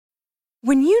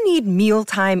When you need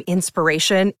mealtime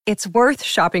inspiration, it's worth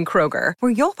shopping Kroger,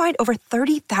 where you'll find over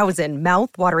 30,000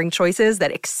 mouth-watering choices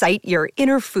that excite your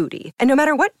inner foodie. And no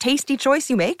matter what tasty choice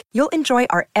you make, you'll enjoy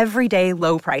our everyday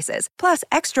low prices, plus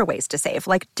extra ways to save,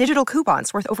 like digital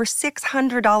coupons worth over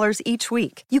 $600 each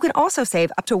week. You can also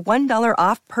save up to $1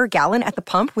 off per gallon at the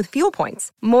pump with fuel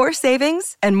points. More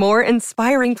savings and more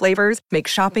inspiring flavors make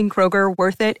shopping Kroger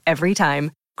worth it every time.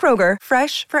 Kroger,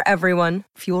 fresh for everyone.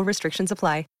 Fuel restrictions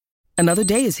apply. Another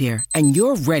day is here, and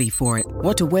you're ready for it.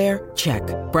 What to wear? Check.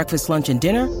 Breakfast, lunch, and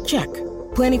dinner? Check.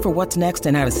 Planning for what's next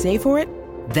and how to save for it?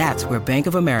 That's where Bank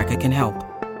of America can help.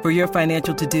 For your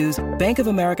financial to-dos, Bank of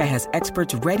America has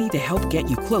experts ready to help get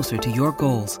you closer to your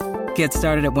goals. Get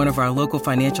started at one of our local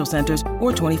financial centers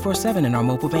or 24/7 in our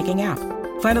mobile banking app.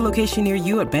 Find a location near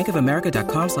you at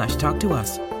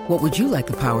bankofamerica.com/talktous. What would you like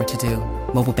the power to do?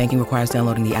 Mobile banking requires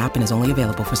downloading the app and is only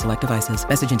available for select devices.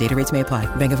 Message and data rates may apply.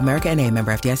 Bank of America N.A.,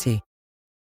 member FDIC.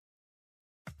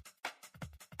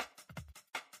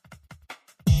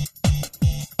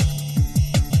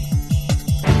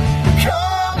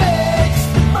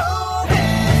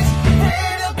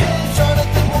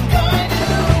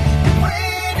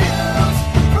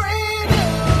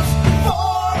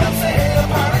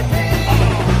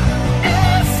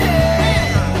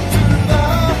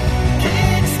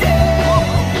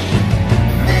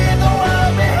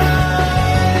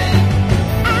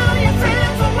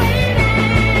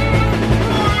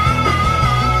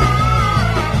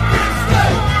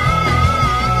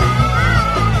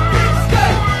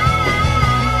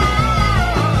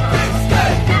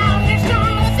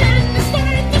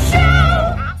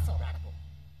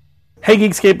 Hey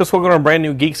Geekscapists, welcome to a brand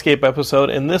new Geekscape episode,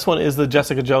 and this one is the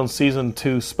Jessica Jones Season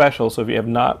 2 special, so if you have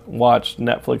not watched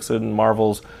Netflix and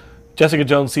Marvel's Jessica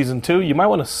Jones Season 2, you might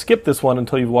want to skip this one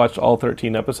until you've watched all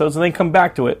 13 episodes, and then come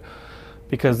back to it,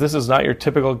 because this is not your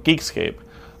typical Geekscape.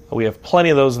 We have plenty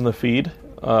of those in the feed,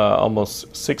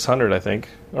 almost 600 I think,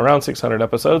 around 600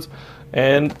 episodes,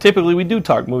 and typically we do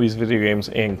talk movies, video games,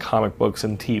 and comic books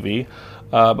and TV.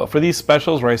 But for these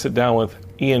specials where I sit down with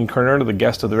Ian Kerner, the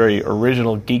guest of the very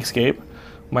original Geekscape,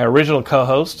 my original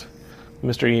co-host,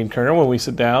 Mr. Ian Kerner, when we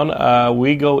sit down,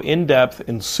 we go in-depth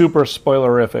and super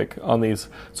spoilerific on these.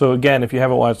 So again, if you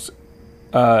haven't watched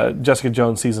Jessica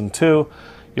Jones Season 2,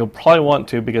 you'll probably want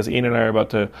to, because Ian and I are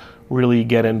about to really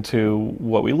get into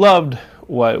what we loved,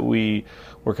 what we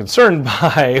were concerned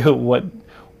by, what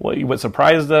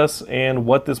surprised us, and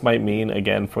what this might mean,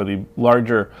 again, for the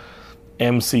larger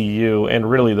MCU and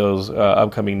really those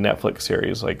upcoming Netflix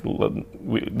series. Like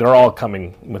they're all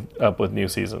coming up with new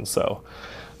seasons, so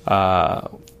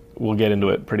we'll get into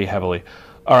it pretty heavily.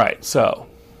 All right, so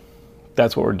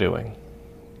that's what we're doing.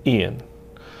 Ian,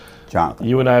 Jonathan,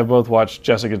 you and I have both watched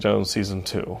Jessica Jones Season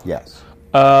 2. Yes.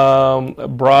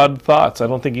 Broad thoughts. I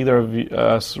don't think either of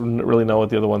us really know what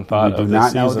the other one thought of this season. We do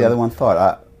not know what the other one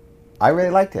thought. I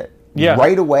really liked it. Yeah.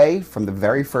 Right away from the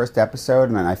very first episode,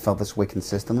 and I felt this way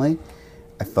consistently,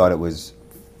 I thought it was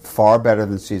far better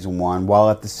than Season 1, while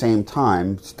at the same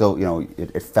time, still,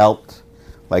 it felt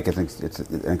like it's an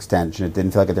extension. It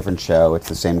didn't feel like a different show. It's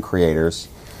the same creators,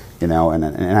 and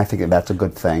I think that's a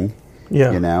good thing. Yeah.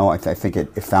 I think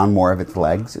it found more of its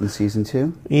legs in Season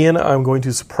 2. Ian, I'm going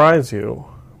to surprise you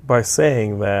by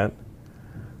saying that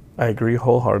I agree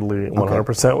wholeheartedly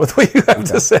 100% with what you have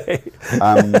to say.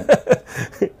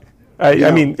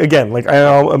 I mean, again, like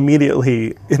I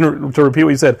immediately, to repeat what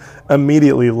you said,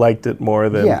 immediately liked it more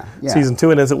than Season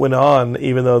 2. And as it went on,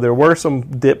 even though there were some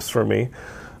dips for me,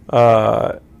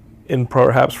 and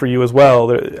perhaps for you as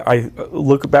well, I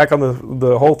look back on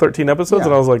the whole 13 episodes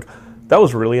and I was like, that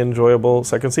was really enjoyable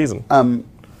second season.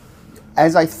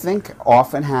 As I think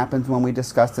often happens when we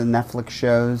discuss the Netflix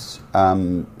shows,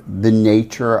 the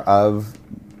nature of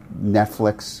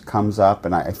Netflix comes up,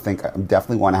 and I think I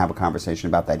definitely want to have a conversation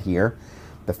about that here.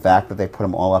 The fact that they put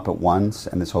them all up at once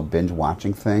and this whole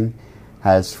binge-watching thing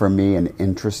has, for me, an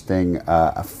interesting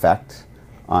effect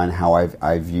on how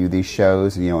I view these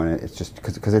shows, and it's just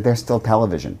because they're still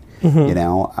television,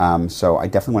 so I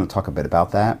definitely want to talk a bit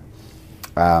about that.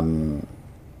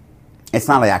 It's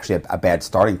not actually a bad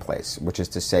starting place, which is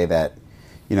to say that,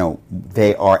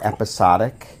 they are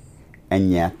episodic, and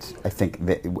yet I think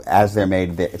that as they're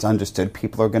made, it's understood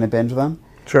people are going to binge them.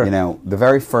 Sure. The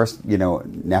very first,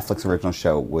 Netflix original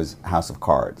show was House of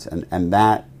Cards, and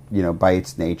that, by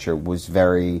its nature was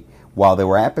very, while there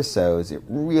were episodes, it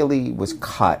really was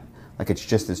cut like it's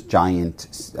just this giant,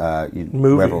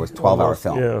 movie, whatever it was, 12-hour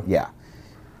film. Yeah.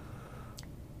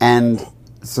 And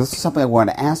so this is something I want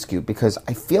to ask you, because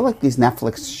I feel like these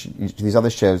Netflix, these other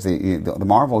shows, the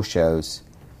Marvel shows,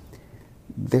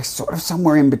 they're sort of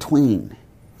somewhere in between.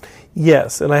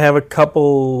 Yes, and I have a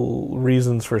couple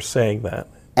reasons for saying that.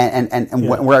 And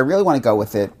where I really want to go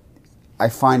with it, I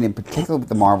find in particular with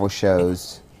the Marvel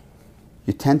shows,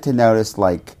 you tend to notice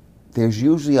like there's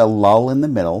usually a lull in the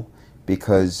middle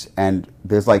and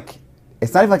there's like,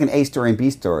 it's not even like an A story and B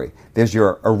story. There's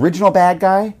your original bad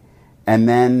guy, and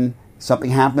then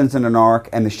something happens in an arc,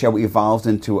 and the show evolves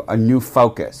into a new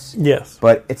focus. Yes.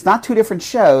 But it's not two different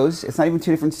shows. It's not even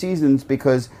two different seasons,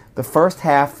 because the first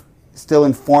half still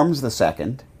informs the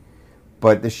second,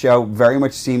 but the show very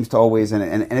much seems to always, and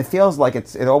it feels like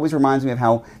it always reminds me of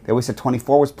how they always said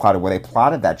 24 was plotted, where they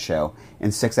plotted that show in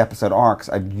 6-episode arcs.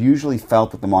 I've usually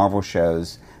felt with the Marvel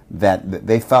shows that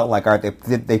they felt like, all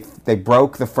right, they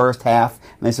broke the first half,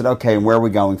 and they said, okay, where are we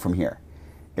going from here?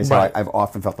 Is right. How I've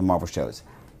often felt the Marvel shows.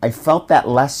 I felt that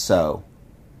less so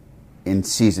in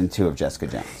season 2 of Jessica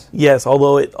Jones. Yes,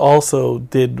 although it also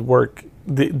did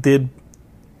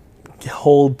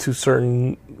hold to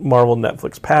certain Marvel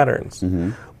Netflix patterns,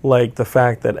 like the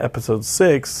fact that episode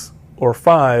 6 or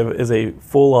 5 is a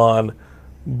full-on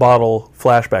bottle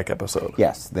flashback episode.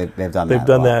 Yes, they've done that. They've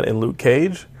done that in Luke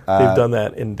Cage. They've done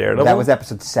that in Daredevil. That was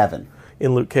episode 7.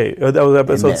 In Luke Cage. That was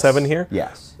episode 7 here?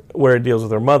 Yes. Where it deals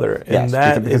with her mother. Yes, and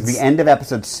that because the end of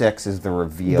episode 6 is the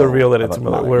reveal. The reveal that it's her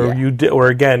mother. Where yeah. where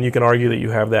again, you can argue that you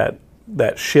have that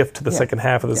shift to the second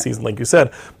half of the season, like you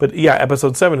said. But yeah,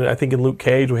 episode 7, I think in Luke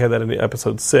Cage, we had that in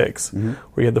episode 6, where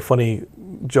you had the funny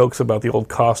jokes about the old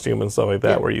costume and stuff like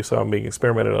that, where you saw him being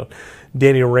experimented on.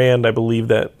 Danny Rand, I believe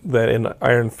that in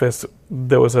Iron Fist,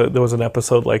 there was an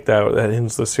episode like that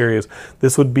hints the series.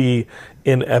 This would be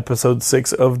in episode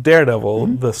 6 of Daredevil,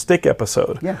 the Stick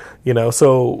episode. Yeah. You know,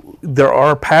 so there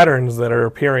are patterns that are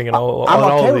appearing in all I'm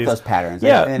okay all of with these. those patterns.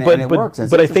 Yeah, and but it works.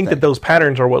 It's but I think interesting. that those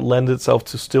patterns are what lends itself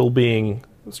to still being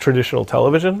traditional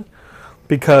television,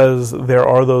 because there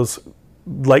are those,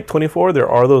 like 24, there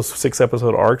are those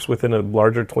 6-episode arcs within a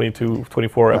larger 22,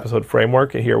 24-episode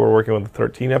framework. And here we're working with a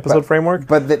 13-episode framework.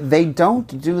 But they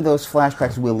don't do those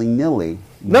flashbacks willy-nilly.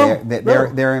 No,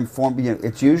 they're informed. You know,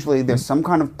 it's usually there's some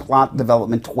kind of plot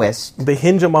development twist. They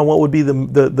hinge them on what would be the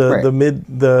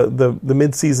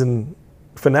mid-season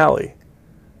finale.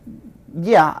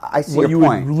 Yeah, I see What your you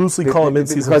point. would loosely call a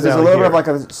mid-season because there's a finale little bit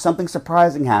here. of like something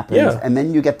surprising happens, Yeah. and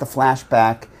then you get the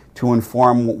flashback to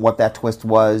inform what that twist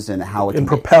was and how it And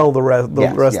can propel the rest of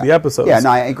the episodes. Yeah, no,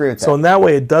 I agree with that. So in that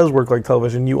way, it does work like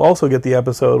television. You also get the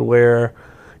episode where,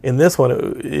 in this one,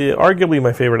 arguably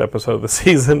my favorite episode of the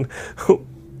season,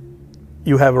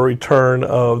 you have a return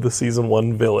of the season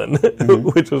 1 villain,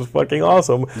 which was fucking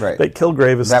awesome. Right. That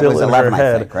Kilgrave is That still was in 11, her I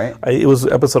head. think, right? It was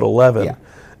episode 11. Yeah.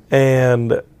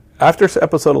 And after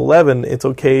episode 11, it's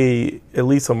okay, at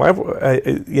least on my... I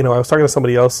was talking to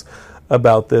somebody else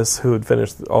about this who had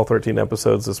finished all 13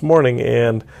 episodes this morning,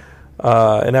 and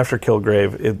after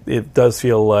Kilgrave, it does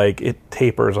feel like it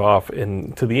tapers off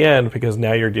to the end, because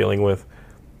now you're dealing with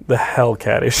the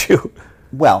Hellcat issue.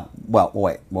 Well,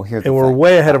 wait. Well, here's And the we're thing.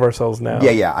 way ahead of ourselves now.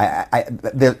 Yeah.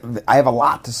 I have a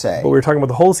lot to say. But we were talking about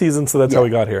the whole season, so that's how we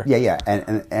got here. Yeah.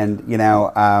 And you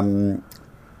know,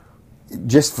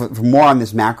 just for more on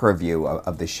this macro view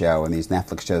of the show and these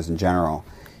Netflix shows in general,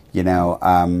 you know,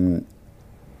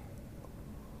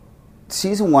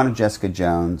 season 1 of Jessica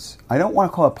Jones, I don't want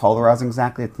to call it polarizing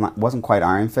exactly. It wasn't quite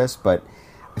Iron Fist, but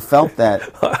I felt that...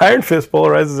 Iron Fist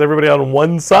polarizes everybody on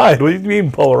one side. What do you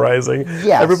mean polarizing?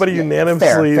 Yes, everybody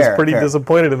unanimously is pretty fair.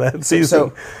 disappointed in that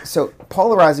season. So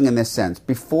polarizing in this sense.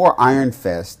 Before Iron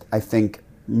Fist, I think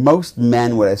most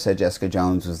men would have said Jessica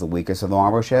Jones was the weakest of the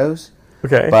Marvel shows.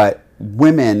 Okay. But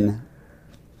women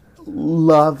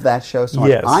love that show so much.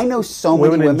 Yes. I know so many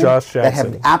Women and women Josh that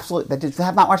Jackson.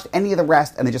 have not watched any of the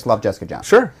rest, and they just love Jessica Jones.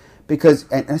 Sure. Because,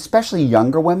 and especially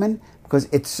younger women, because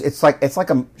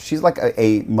she's like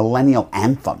a millennial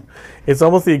anthem. It's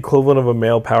almost the equivalent of a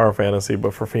male power fantasy,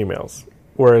 but for females.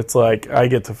 Where it's like, I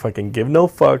get to fucking give no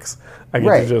fucks, I get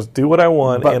Right. to just do what I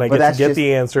want, But and I get to that's get just-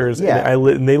 the answers, yeah.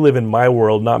 and they live in my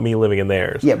world, not me living in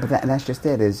theirs. Yeah, but that's just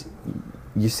it. Is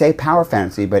you say power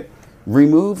fantasy, but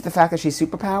remove the fact that she's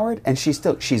superpowered, and she's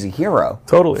a hero.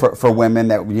 Totally. For women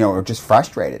that are just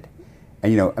frustrated,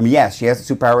 and yes, she has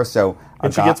a superpower, so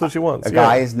And she gets what she wants, A yeah.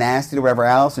 guy is nasty or whatever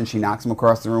else, and she knocks him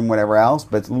across the room, whatever else.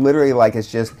 But it's literally like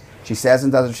it's just she says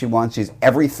and does what she wants. She's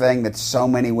everything that so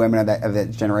many women of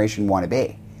that generation want to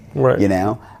be. Right. You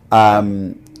know,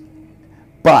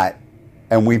 but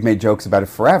and we've made jokes about it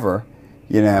forever.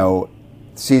 You know,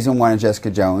 season 1 of Jessica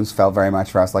Jones felt very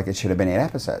much for us like it should have been 8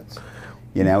 episodes.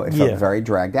 You know, it felt Yeah. very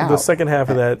dragged out. The second half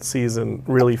of that season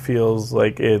really feels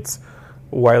like it's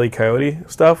Wile E. Coyote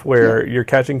stuff, where you're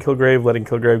catching Kilgrave, letting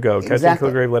Kilgrave go, catching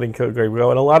Kilgrave, letting Kilgrave go,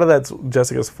 and a lot of that's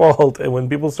Jessica's fault. And when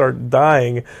people start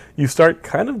dying, you start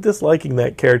kind of disliking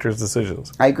that character's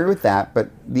decisions. I agree with that, but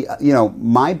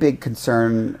my big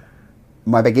concern,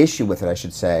 my big issue with it, I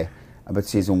should say, about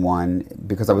season 1,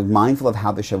 because I was mindful of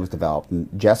how the show was developed. And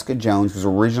Jessica Jones was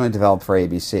originally developed for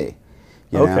ABC,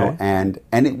 you know, and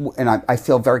I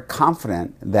feel very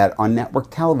confident that on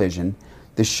network television,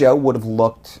 the show would have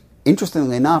looked,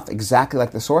 interestingly enough, exactly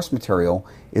like the source material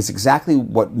is exactly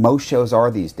what most shows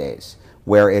are these days,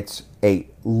 where it's a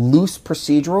loose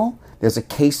procedural. There's a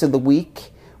case of the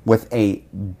week with a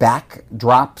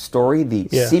backdrop story. The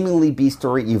seemingly B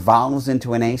story evolves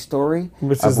into an A story.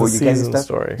 Which is the season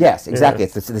story. Yes, exactly.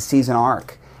 Yeah. It's the season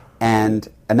arc. And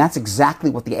that's exactly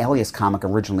what the Alias comic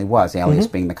originally was. Alias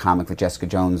being the comic that Jessica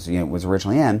Jones was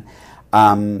originally in.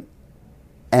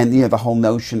 And the whole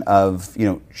notion of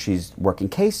she's working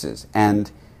cases,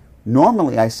 and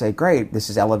normally I say, great, this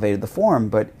has elevated the form.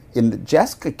 But in the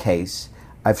Jessica case,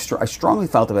 I strongly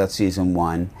felt about season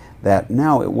 1 that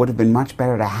no, it would have been much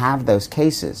better to have those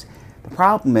cases. The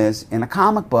problem is, in a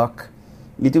comic book,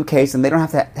 you do a case, and they don't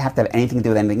have to have anything to do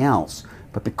with anything else.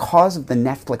 But because of the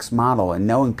Netflix model and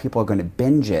knowing people are going to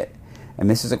binge it, and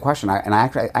this is a question, I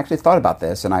actually thought about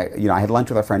this, and I had lunch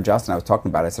with our friend Justin. I was talking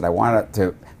about it. I said I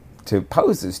wanted to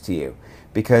pose this to you,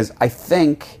 because I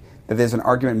think that there's an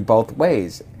argument in both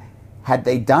ways. Had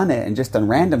they done it and just done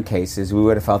random cases, we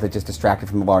would have felt it just distracted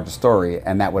from the larger story,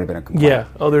 and that would have been a complaint. Yeah.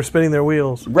 Oh, they're spinning their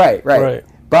wheels. Right.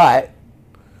 But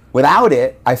without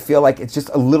it, I feel like it's just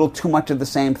a little too much of the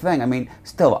same thing. I mean,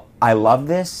 still, I love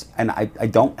this, and I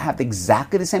don't have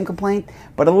exactly the same complaint,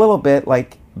 but a little bit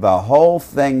like the whole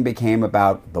thing became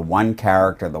about the one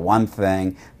character, the one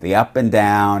thing, the up and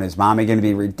down. Is Mommy going to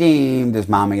be redeemed? Is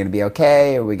Mommy going to be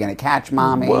okay? Are we going to catch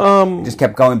Mommy? Just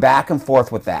kept going back and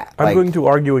forth with that. I'm going to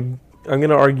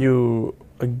argue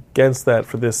against that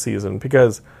for this season,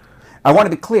 because I want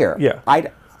to be clear. Yeah.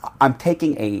 I'm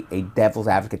taking a devil's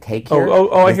advocate take here.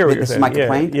 I hear what you're saying. This is my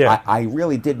complaint. Yeah. I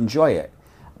really did enjoy it,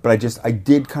 but I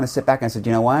did kind of sit back and I said,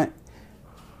 you know what?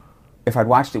 If I'd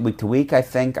watched it week to week, I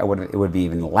think it would be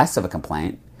even less of a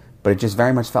complaint. But it just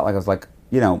very much felt like I was like,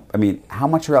 how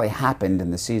much really happened in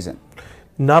the season?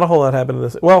 Not a whole lot happened in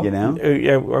this. Well, I'm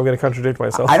going to contradict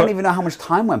myself. I don't even know how much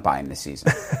time went by in this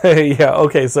season. Yeah.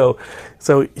 Okay. So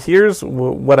here's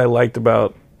what I liked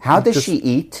about. How does she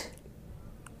eat?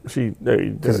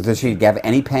 Does she have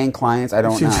any paying clients? I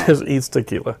don't know. She just eats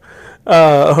tequila,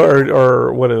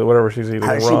 or whatever she's eating.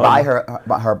 How does she buy her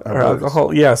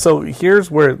alcohol? Yeah. So here's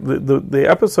where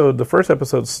the first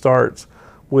episode starts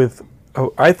with.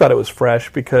 I thought it was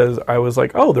fresh because I was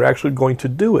like, oh, they're actually going to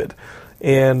do it,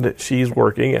 and she's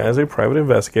working as a private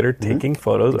investigator, taking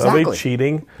photos of a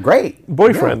cheating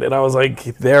boyfriend, and I was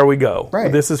like, there we go.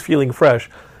 Right. This is feeling fresh.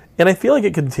 And I feel like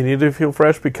it continued to feel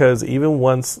fresh because even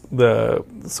once the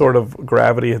sort of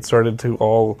gravity had started to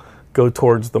all go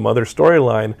towards the mother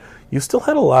storyline, you still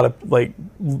had a lot of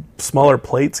smaller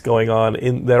plates going on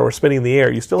that were spinning in the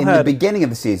air. You still had the beginning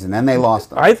of the season, then they lost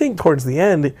them. I think towards the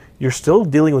end, you're still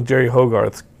dealing with Jerry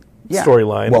Hogarth's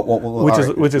storyline,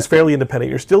 which is fairly independent.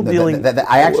 You're still dealing.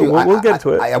 We'll get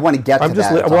to it. I want to get to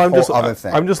that. Other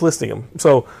thing. I'm just listing them.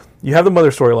 So you have the mother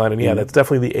storyline, and that's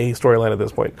definitely the A storyline at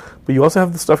this point. But you also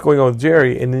have the stuff going on with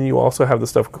Jerry, and then you also have the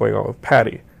stuff going on with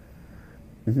Patty.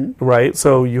 Right?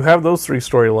 So you have those three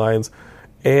storylines,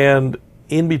 and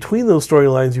in between those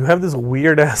storylines, you have this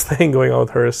weird-ass thing going on with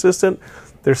her assistant.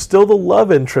 There's still the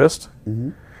love interest,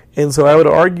 and so I would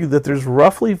argue that there's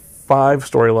roughly 5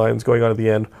 storylines going on at the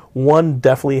end. One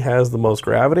definitely has the most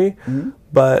gravity,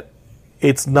 but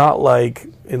it's not like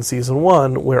in season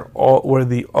 1 where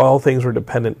all things were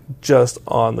dependent just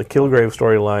on the Kilgrave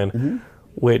storyline,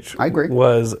 which I agree.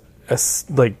 was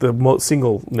the most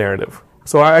single narrative.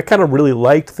 So I kind of really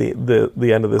liked the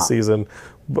end of this season,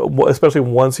 especially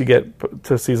once you get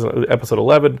to episode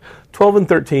 11, 12, and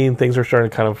 13. Things are starting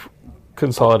to kind of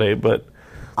consolidate. But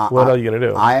what are you going to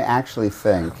do? I actually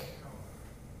think,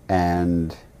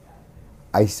 and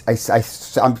I'm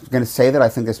going to say that I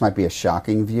think this might be a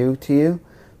shocking view to you,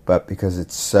 but because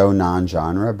it's so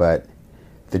non-genre, but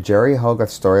the Jerry Hogarth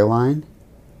storyline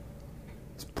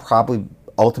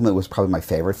ultimately was probably my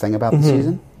favorite thing about the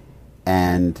season,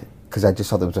 and because I just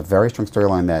thought there was a very strong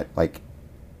storyline that,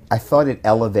 I thought it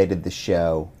elevated the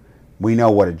show. We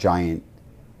know what a giant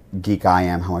geek I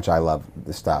am, how much I love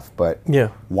the stuff, but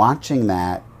watching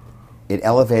that, it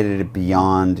elevated it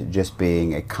beyond just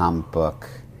being a comic book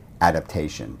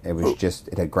adaptation. It was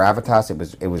it had gravitas.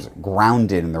 It was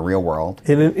grounded in the real world.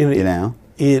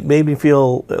 it made me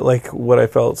feel like what I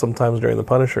felt sometimes during the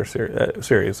Punisher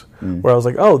series, where I was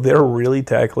like, oh, they're really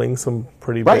tackling some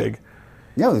pretty big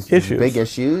issues. Big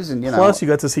issues, and Plus, you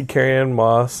got to see Carrie-Anne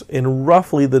Moss in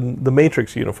roughly the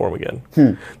Matrix uniform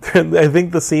again. I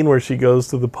think the scene where she goes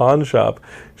to the pawn shop,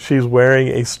 she's wearing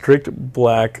a strict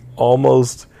black,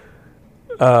 almost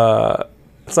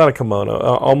it's not a kimono,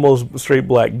 almost straight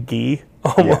black gi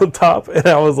top, and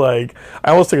I was like, I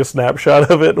almost took a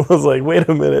snapshot of it and was like, wait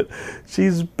a minute,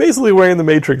 she's basically wearing the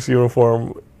Matrix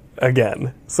uniform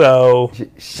again. So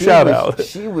shout out.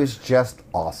 She was just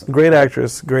awesome. Great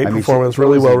actress, great performance,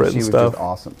 really well written stuff. Just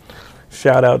awesome.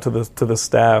 Shout out to the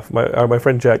staff. My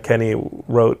friend Jack Kenny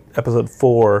wrote episode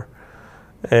 4,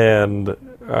 and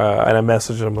I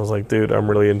messaged him. I was like, dude, I'm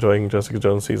really enjoying Jessica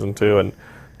Jones season 2, and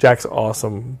Jack's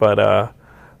awesome.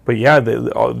 But yeah,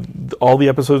 all the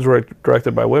episodes were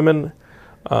directed by women.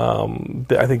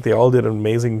 I think they all did an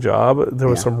amazing job. There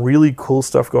was some really cool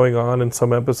stuff going on in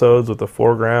some episodes with the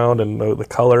foreground and the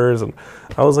colors, and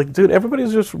I was like, dude,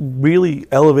 everybody's just really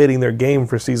elevating their game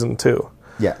for season 2.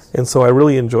 Yes. And so I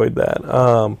really enjoyed that.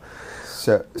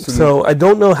 So I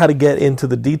don't know how to get into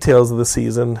the details of the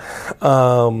season,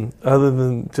 other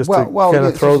than just to kind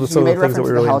of throw some of the things that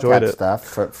we really enjoyed. Stuff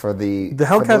for the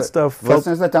Hellcat stuff.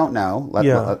 Listeners that don't know,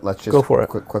 let's just go for it.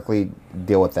 Quickly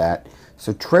deal with that.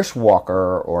 So Trish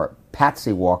Walker, or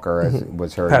Patsy Walker, as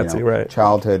was her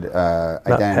childhood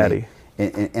identity.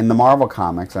 In the Marvel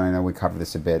comics, and I know we covered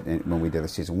this a bit when we did the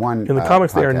season 1. In the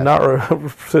comics, they are not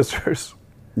sisters.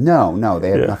 No, they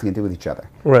have nothing to do with each other.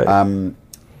 Right.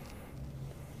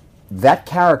 That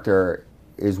character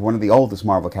is one of the oldest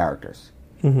Marvel characters.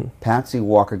 Patsy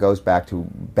Walker goes back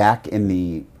in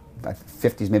the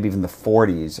 50s, maybe even the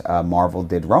 40s. Marvel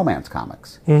did romance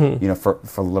comics, for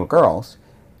little girls,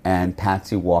 and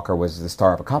Patsy Walker was the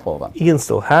star of a couple of them. Ian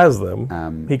still has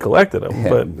them. He collected them,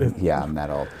 but I'm that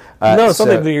old. No, it's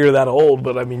not that you're that old,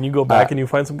 but I mean, you go back and you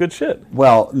find some good shit.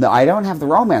 Well, no, I don't have the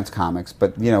romance comics,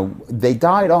 but they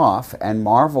died off, and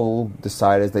Marvel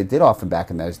decided, as they did often back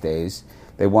in those days,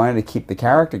 they wanted to keep the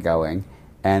character going,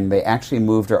 and they actually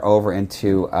moved her over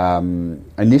into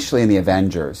initially in the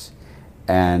Avengers.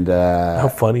 And how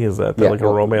funny is that? That a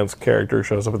romance character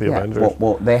shows up at the Avengers.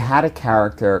 Well, they had a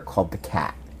character called the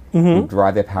Cat who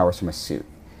derived their powers from a suit.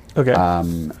 Okay.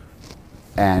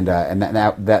 And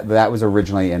that was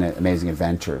originally in Amazing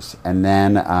Adventures, and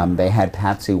then they had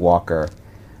Patsy Walker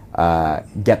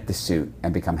get the suit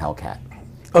and become Hellcat.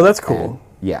 Oh, that's cool.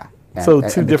 So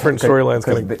two different storylines.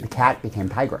 The Cat became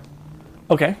Tigra.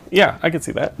 Okay, yeah, I could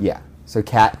see that. Yeah, so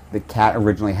the Cat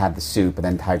originally had the suit, but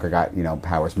then Tigra got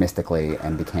powers mystically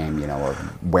and became a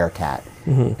werecat,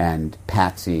 and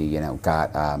Patsy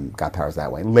got powers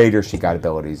that way. Later, she got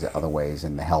abilities other ways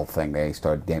in the Hell thing. They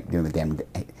started doing the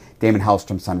Damon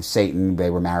Hellstrom, son of Satan. They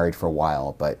were married for a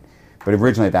while, but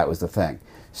originally that was the thing.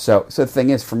 So the thing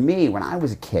is, for me, when I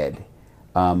was a kid,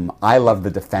 I loved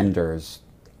the Defenders.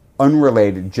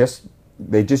 Unrelated,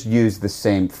 they just used the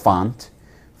same font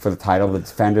for the title. The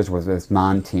Defenders was this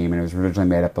non-team, and it was originally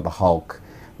made up of the Hulk,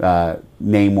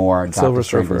 Namor, Doctor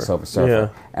Strange, and Silver Surfer. Yeah.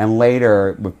 And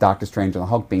later, with Doctor Strange and the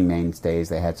Hulk being mainstays,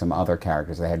 they had some other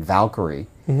characters. They had Valkyrie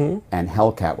and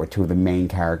Hellcat were two of the main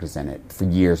characters in it for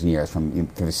years and years, through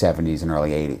the 70s and early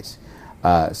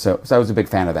 80s. So I was a big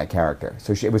fan of that character.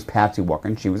 So it was Patsy Walker,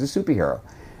 and she was a superhero.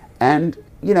 And,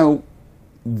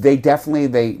 they definitely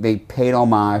they paid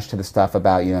homage to the stuff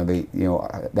about the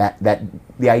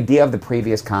idea of the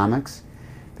previous comics.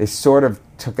 They sort of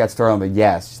took that story on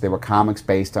they were comics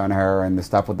based on her, and the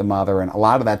stuff with the mother, and a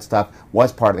lot of that stuff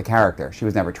was part of the character. She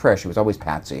was never Trish; she was always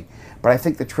Patsy. But I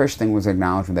think the Trish thing was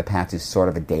acknowledging that Patsy's sort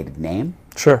of a dated name.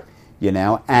 Sure.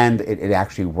 And it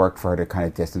actually worked for her to kind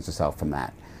of distance herself from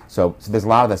that. So there's a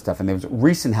lot of that stuff, and there was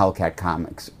recent Hellcat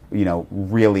comics,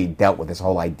 really dealt with this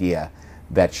whole idea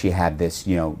that she had this,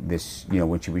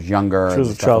 when she was younger, she was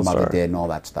the a stuff child her mother star. did and all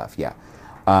that stuff. Yeah,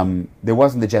 there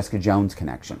wasn't the Jessica Jones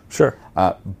connection. Sure,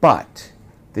 but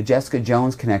the Jessica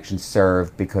Jones connection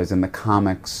served because in the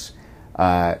comics,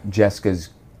 Jessica's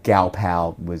gal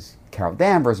pal was Carol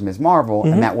Danvers, Ms. Marvel,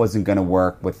 and that wasn't going to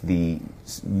work with the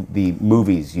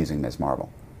movies using Ms. Marvel.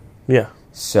 Yeah.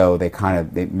 So they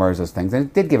merged those things, and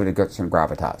it did give it a good certain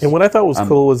gravitas. And what I thought was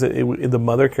cool was that the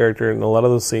mother character in a lot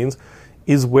of those scenes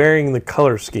is wearing the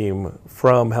color scheme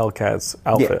from Hellcat's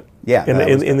outfit. Yeah,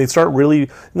 and they start really in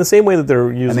the same way that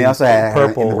they're using. And they also had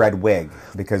purple in the red wig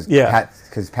because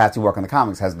Patsy Walker in the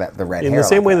comics has the red hair. In the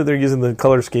same way that they're using the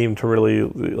color scheme to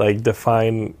really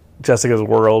define Jessica's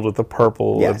world with the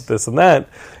purple and Yes. this and that,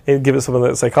 and give it some of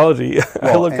that psychology. I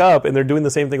Well, looked up, and they're doing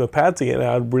the same thing with Patsy, and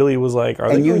I really was like, are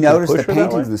they And you going to notice push the her that way?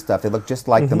 paintings and stuff, they look just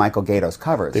like the Michael Gaydos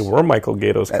covers. They were Michael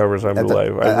Gaydos covers, I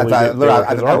believe. I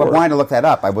I wanted to look that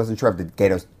up. I wasn't sure if the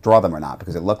Gaydos draw them or not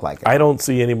because it looked like it. I don't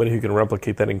see anybody who can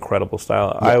replicate that incredible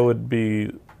style. Yeah. I'd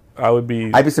be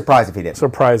I'd be surprised if he did.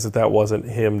 surprised that wasn't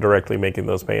him directly making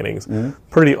those paintings. Mm-hmm.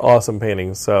 Pretty awesome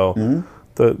paintings. So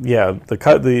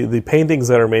the paintings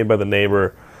that are made by the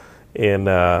neighbor in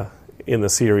the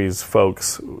series,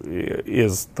 folks,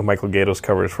 is the Michael Gaydos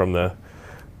covers from the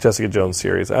Jessica Jones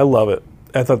series. I love it.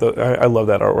 I love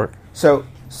that artwork. So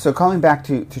coming back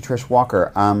to Trish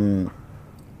Walker,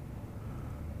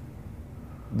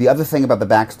 the other thing about the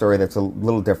backstory that's a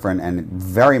little different and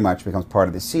very much becomes part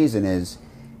of the season is,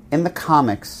 in the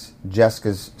comics,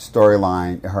 Jessica's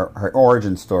storyline, her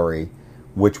origin story,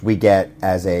 which we get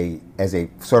as a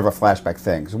sort of a flashback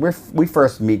thing. So we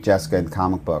first meet Jessica in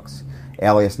comic books,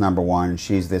 Alias Number 1.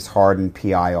 She's this hardened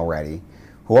PI already,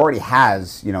 who already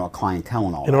has a clientele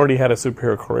and all. And already had a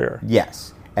superhero career.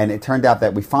 Yes. And it turned out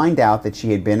that we find out that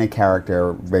she had been a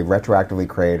character, a retroactively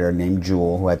creator named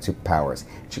Jewel, who had superpowers.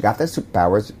 She got those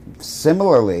superpowers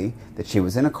similarly, that she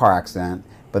was in a car accident,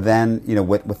 but then,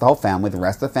 with the whole family, the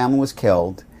rest of the family was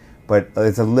killed. But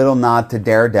it's a little nod to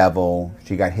Daredevil.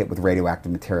 She got hit with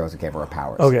radioactive materials that gave her her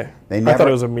powers. Okay. I thought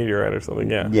it was a meteorite or something,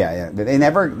 yeah. Yeah. They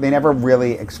never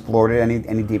really explored it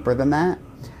any deeper than that.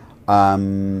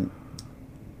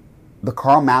 The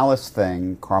Carl Malice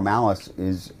thing, Carl Malice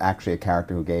is actually a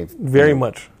character who gave... Very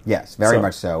much. Yes, very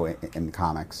much so in the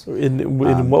comics. In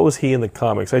what was he in the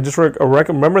comics? I just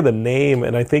remember the name,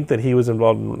 and I think that he was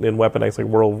involved in Weapon X, like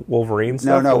Wolverine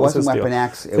stuff. No, it wasn't Weapon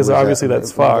X. Because obviously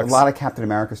that's Fox. A lot of Captain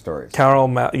America stories.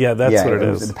 That's what it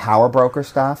is. The Power Broker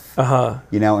stuff. Uh-huh.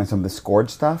 And some of the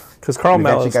Scourge stuff. Because Carl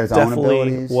Malice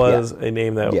definitely was a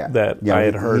name that I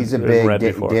had heard he's a and big read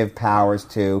before. Give powers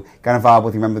to. Got involved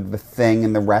with, remember, the Thing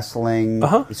and the wrestling, the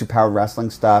superpowered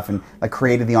wrestling stuff, and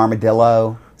created the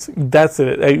Armadillo. That's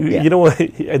it. You know what?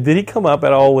 Did he come up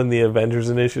at all when the Avengers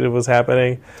Initiative was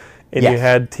happening, and you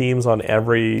had teams in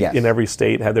every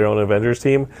state had their own Avengers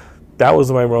team? That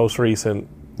was my most recent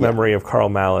memory of Carl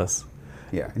Malice.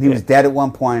 Yeah, and he was dead at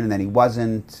one point, and then he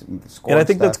wasn't. And I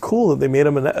think that's cool that they made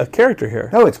him a character here.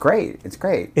 No, it's great. It's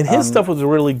great. And his stuff was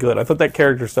really good. I thought that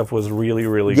character stuff was really,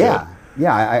 really good.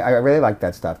 Yeah, I really like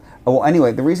that stuff. Oh, well,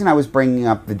 anyway, the reason I was bringing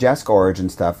up the Jessica origin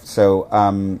stuff,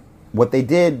 so what they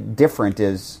did different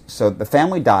is, so the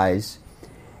family dies,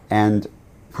 and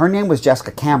her name was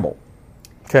Jessica Campbell.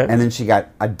 Okay. And then she got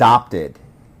adopted,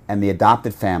 and the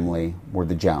adopted family were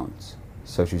the Jones.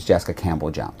 So she was Jessica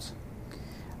Campbell Jones,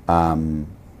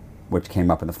 which came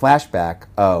up in the flashback.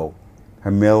 Oh,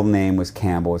 her middle name was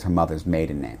Campbell, was her mother's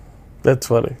maiden name. That's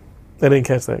funny. I didn't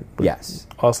catch that. Yes.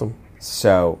 Awesome.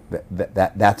 So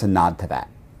that's a nod to that.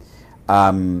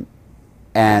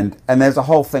 And there's a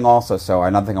whole thing also. So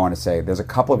another thing I want to say, there's a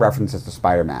couple of references to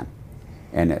Spider-Man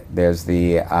in it. There's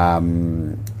the I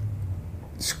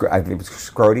think it was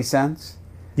Scrody sense.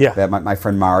 Yeah. That my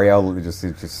friend Mario just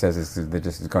says they're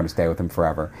just going to stay with him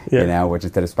forever. Yeah. Which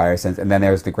is to the Spider sense. And then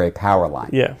there's the Great Power line.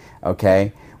 Yeah.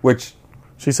 Okay. Which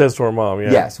she says to her mom.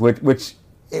 Yeah. Yes. Which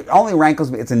it only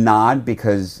rankles me. It's a nod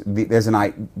because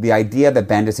the idea that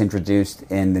Bendis introduced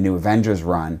in the New Avengers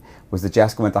run was that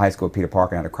Jessica went to high school with Peter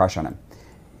Parker and had a crush on him,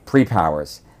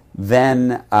 pre-powers.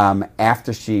 Then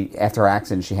after her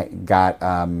accident, she got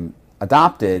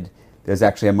adopted. There's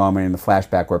actually a moment in the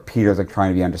flashback where Peter's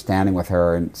trying to be understanding with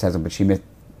her and says, but she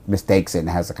mistakes it and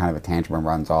has a kind of a tantrum and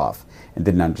runs off and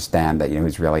didn't understand that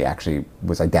he's really actually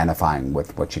was identifying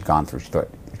with what she'd gone through. She thought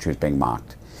she was being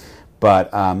mocked.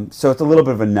 But so it's a little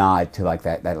bit of a nod to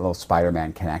that little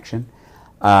Spider-Man connection.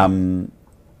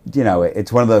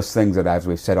 It's one of those things that, as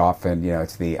we've said often,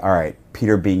 it's all right,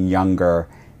 Peter being younger,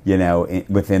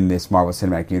 within this Marvel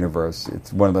Cinematic Universe.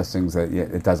 It's one of those things that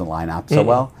it doesn't line up so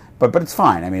well, but it's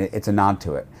fine. I mean, it's a nod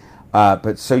to it.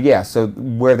 So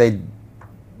where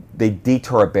they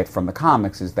detour a bit from the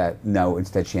comics is that no,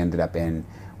 instead she ended up in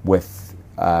with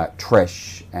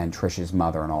Trish and Trish's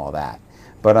mother and all of that.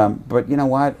 But you know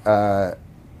what?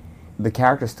 The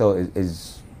character still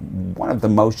is one of the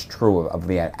most true of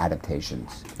the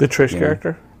adaptations. The Trish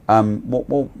character?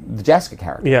 Well, the Jessica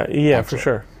character. Yeah, actually. For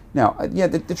sure. No,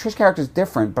 the Trish character is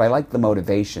different, but I like the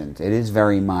motivations. It is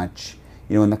very much,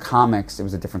 in the comics, it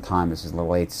was a different time. This is the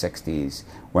late 60s,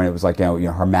 when it was like,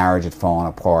 her marriage had fallen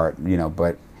apart,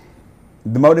 but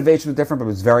the motivation was different, but it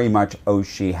was very much,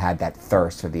 she had that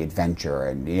thirst for the adventure,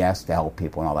 and yes, to help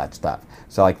people and all that stuff.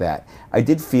 So like that. I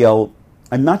did feel,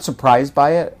 I'm not surprised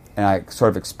by it, and I sort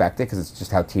of expect it, because it's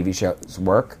just how TV shows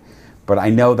work, But I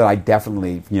know that I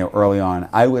definitely, early on,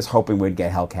 I was hoping we'd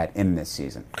get Hellcat in this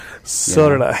season. So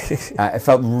did I. I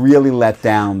felt really let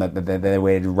down that they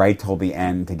waited right till the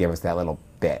end to give us that little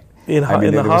bit. In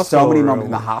the hospital room.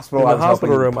 In the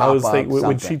hospital room, I was thinking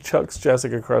when she chucks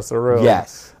Jessica across the room.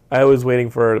 Yes. I was waiting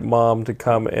for Mom to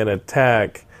come and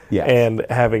attack, and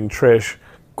having Trish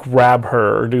grab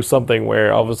her or do something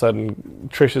where all of a sudden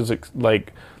Trish's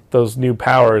those new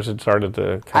powers had started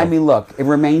to. Look, it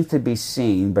remains to be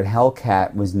seen, but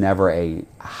Hellcat was never a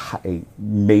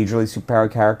majorly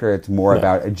superpower character. It's more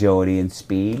about agility and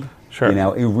speed. Sure.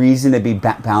 A reason to be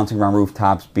bouncing around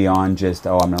rooftops beyond just,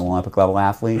 I'm an Olympic level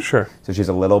athlete. Sure. So she's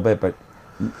a little bit, but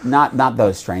not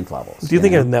those strength levels. Do you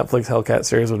think a Netflix Hellcat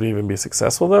series would even be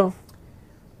successful, though?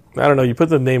 I don't know. You put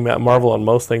the name Marvel on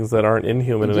most things that aren't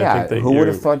Inhuman, and I think who would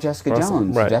have thought Jessica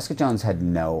Jones? Right. Jessica Jones had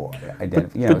no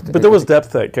identity. But there was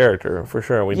depth to that character, for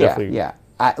sure. We definitely...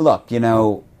 Look,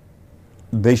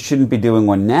 they shouldn't be doing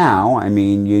one now. You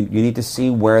need to see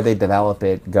where they develop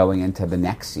it going into the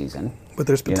next season. But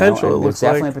there's potential. There's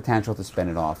definitely potential to spin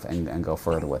it off and go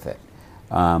further with it.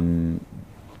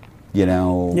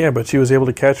 Yeah, but she was able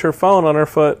to catch her phone on her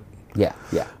foot. Yeah.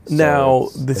 Now,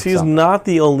 she's not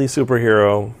the only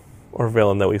superhero or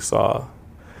villain that we saw.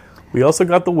 We also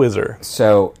got the Wizard.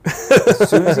 So, as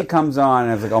soon as he comes on,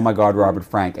 I was like, oh my God, Robert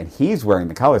Frank, and he's wearing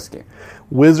the color scheme.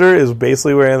 Wizard is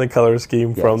basically wearing the color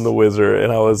scheme from the Wizard,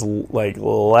 and I was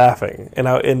laughing.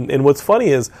 And what's funny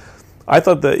is, I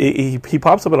thought that he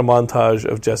pops up in a montage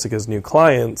of Jessica's new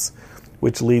clients,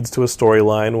 which leads to a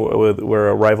storyline where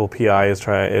a rival PI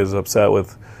is upset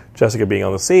with Jessica being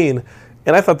on the scene,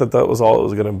 and I thought that was all it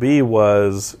was going to be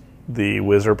was the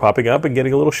Wizard popping up and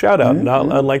getting a little shout out,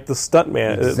 not unlike the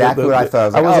Stuntman. Exactly what I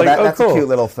thought. I was like, that's cool. A cute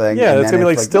little thing. Yeah, it's going to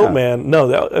be like Stiltman. No,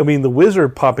 the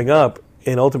Wizard popping up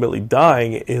and ultimately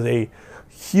dying is a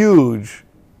huge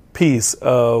piece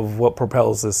of what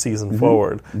propels this season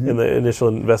forward in the initial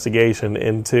investigation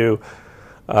into.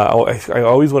 I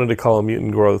always wanted to call them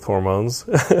mutant growth hormones,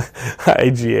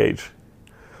 IGH.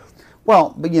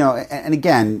 Well, but and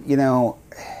again,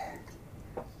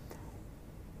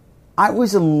 I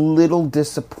was a little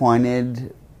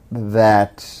disappointed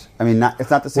that it's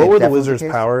not to say. What were the Wizard's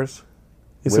powers?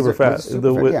 He's super fast.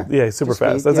 He's super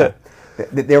fast. That's it.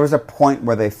 There was a point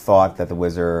where they thought that the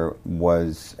Wizard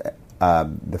was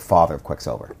the father of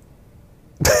Quicksilver.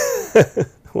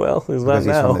 Well, he's not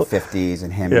now. He's from the 50s,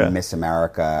 and him and Miss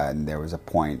America, and there was a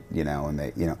point, and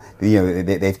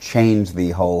they've changed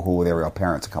the whole who their real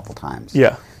parents a couple times.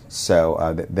 Yeah.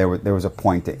 So there was a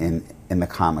point in the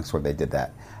comics where they did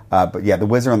that. But the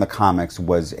Wizard in the comics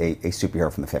was a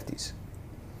superhero from the 50s.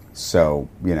 So,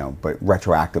 but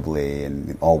retroactively,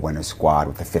 and All Winter Squad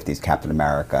with the 50s Captain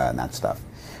America and that stuff.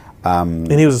 And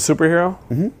he was a superhero?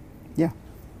 Mm-hmm. Yeah.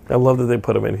 I love that they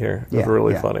put him in here. It's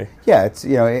really funny. Yeah, it's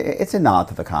it's a nod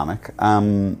to the comic.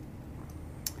 I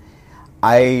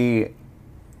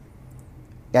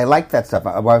like that stuff.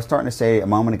 What I was starting to say a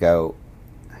moment ago,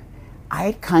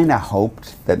 I kind of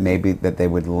hoped that maybe that they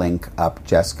would link up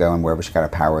Jessica and wherever she got her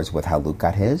powers with how Luke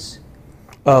got his.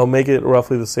 Oh, make it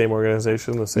roughly the same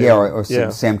organization, the same. Yeah, or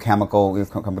same chemical. We've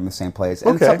come from the same place,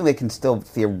 and it's something they can still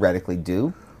theoretically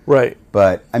do. Right.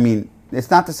 But it's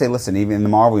not to say, listen, even in the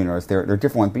Marvel universe, there are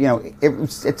different ones. But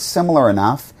it's similar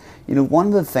enough. One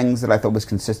of the things that I thought was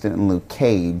consistent in Luke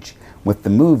Cage with the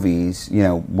movies,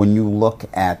 when you look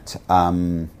at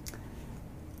what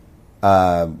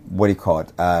do you call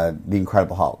it, The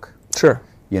Incredible Hulk. Sure.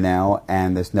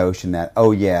 And this notion that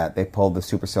they pulled the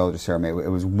super soldier serum. It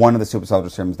was one of the super soldier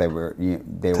serums they were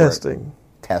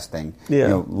testing.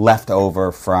 Yeah. Left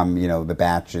over from the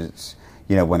batches.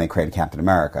 When they created Captain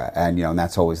America. And, and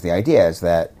that's always the idea, is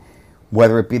that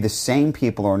whether it be the same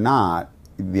people or not,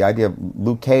 the idea of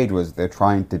Luke Cage was they're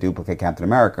trying to duplicate Captain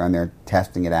America, and they're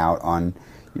testing it out on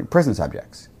prison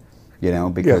subjects.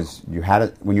 Because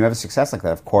when you have a success like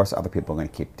that, of course other people are going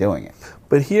to keep doing it.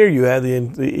 But here you had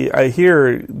I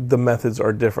hear the methods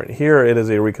are different. Here it is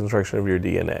a reconstruction of your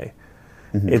DNA.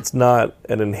 Mm-hmm. It's not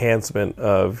an enhancement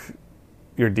of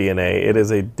your DNA. It is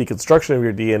a deconstruction of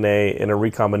your DNA and a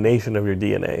recombination of your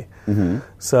DNA. Mm-hmm.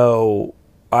 So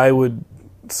I would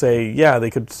say, they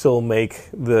could still make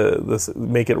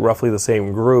make it roughly the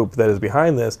same group that is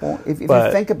behind this. Well, if you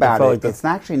think about it, it's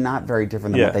actually not very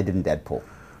different than what they did in Deadpool.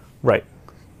 Right.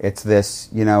 It's this,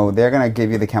 they're going to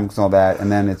give you the chemicals and all that,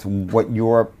 and then it's what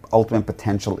your ultimate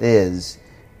potential is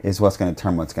what's going to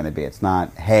determine what's going to be. It's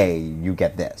not, hey, you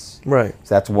get this. Right.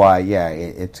 So that's why,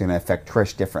 it's going to affect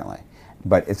Trish differently.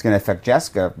 But it's going to affect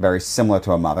Jessica very similar to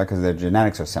her mother because their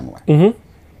genetics are similar. Mm-hmm.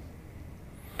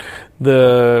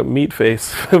 The meat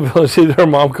face, her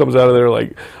mom comes out of there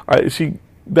like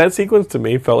that sequence to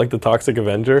me felt like the Toxic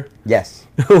Avenger. Yes.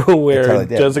 Where totally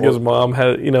did. Jessica's mom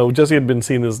had, Jessica had been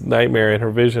seeing this nightmare in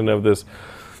her vision of this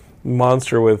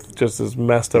monster with just this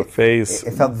messed up face.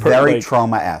 It felt very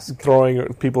trauma-esque.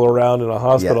 Throwing people around in a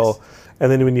hospital. Yes.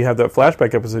 And then when you have that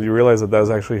flashback episode, you realize that was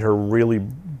actually her really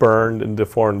burned and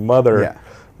deformed mother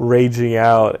raging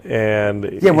out and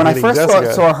when I first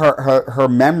Jessica. saw her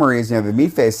memories, the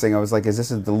meat face thing, I was like, is this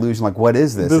a delusion? Like, what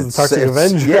is this? This is Toxic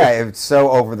Avenger. Yeah, it's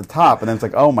so over the top. And then it's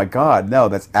like, oh my God, no,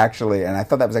 that's actually, and I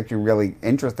thought that was actually really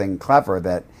interesting, clever,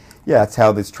 that, that's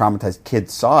how this traumatized kid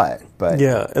saw it. But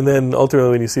yeah, and then ultimately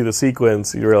when you see the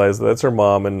sequence, you realize that's her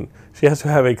mom, and she has to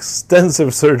have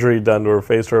extensive surgery done to her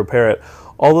face to repair it,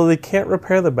 although they can't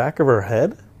repair the back of her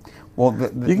head. Well,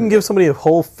 you can give somebody a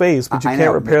whole face, but you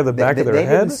can't repair the back of their head?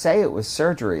 They didn't say it was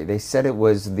surgery. They said it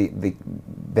was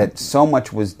that so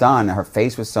much was done, her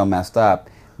face was so messed up,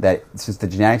 that since the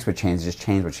genetics would change, it just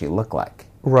changed what she looked like.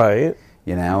 Right.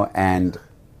 And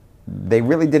they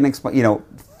really didn't explain,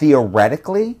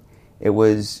 theoretically, it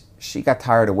was, she got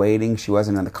tired of waiting, she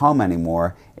wasn't in the coma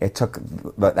anymore, it took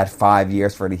that 5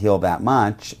 years for her to heal that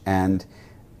much, and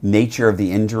nature of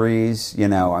the injuries,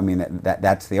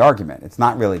 that's the argument. It's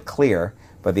not really clear,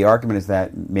 but the argument is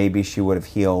that maybe she would have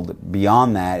healed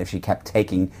beyond that if she kept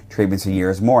taking treatments for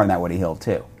years more, and that would have healed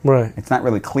too. Right. It's not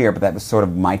really clear, but that was sort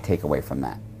of my takeaway from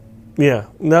that. Yeah.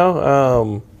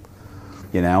 No.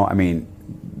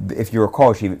 If you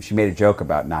recall, she made a joke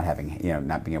about not having,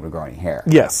 not being able to grow any hair.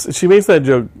 Yes, she makes that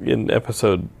joke in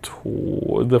episode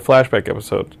 2, the flashback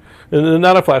episode.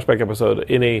 Not a flashback episode,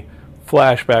 in a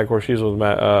flashback where she's with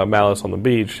Malice on the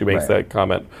beach, she makes that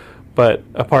comment. But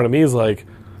a part of me is like,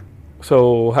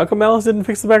 so how come Malice didn't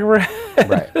fix the back of her head?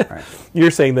 Right.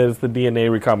 You're saying that it's the DNA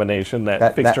recombination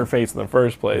that fixed her face in the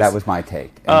first place. That was my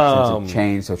take. And since it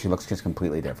changed, so she looks just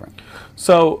completely different.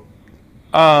 So,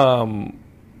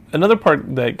 another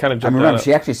part that kind of jumped out.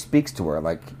 She actually speaks to her,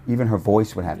 like, even her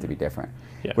voice would have to be different.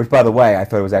 Yeah. Which, by the way, I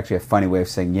thought it was actually a funny way of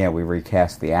saying, we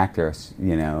recast the actress,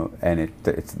 and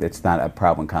it's not a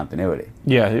problem continuity.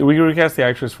 Yeah, we recast the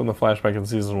actress from the flashback in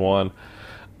season 1.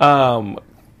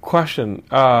 Question.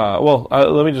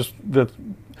 Let me just...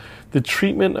 The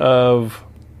treatment of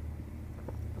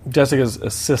Jessica's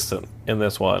assistant in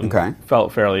this one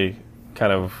felt fairly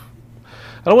kind of...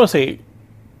 I don't want to say,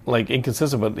 like,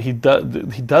 inconsistent, but he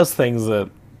does things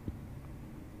that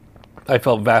I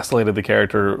felt vacillated the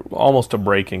character almost to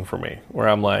breaking for me, where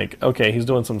I'm like, okay, he's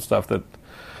doing some stuff that,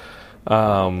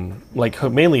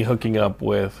 mainly hooking up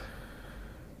with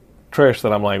Trish,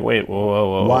 that I'm like, wait,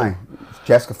 whoa. Why?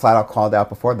 Jessica flat out called out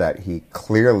before that. He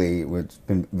clearly was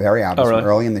been very obvious from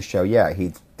early in the show. Yeah,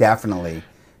 he's definitely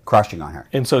crushing on her.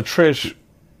 And so Trish...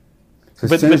 So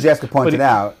as soon as Jessica pointed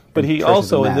out... But he Trish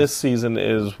also, in this season,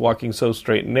 is walking so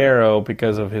straight and narrow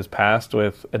because of his past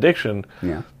with addiction.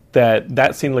 Yeah.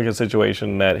 That seemed like a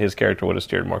situation that his character would have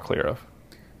steered more clear of.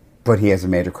 But he has a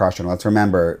major crush on her. Let's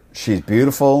remember, she's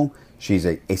beautiful, she's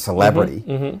a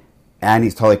celebrity, and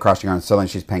he's totally crushing on her, so then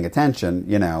she's paying attention,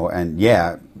 and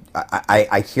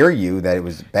I hear you that it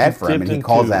was bad for him, and he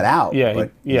calls that out,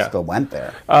 but he still went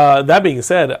there. That being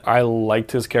said, I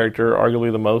liked his character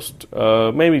arguably the most,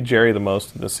 maybe Jerry the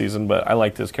most in this season, but I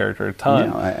liked his character a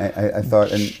ton. I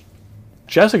thought...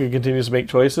 Jessica continues to make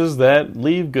choices that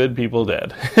leave good people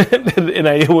dead. And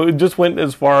I just went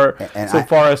as far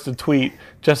as to tweet,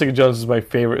 Jessica Jones is my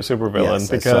favorite supervillain,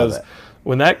 because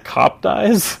when that cop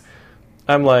dies,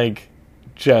 I'm like,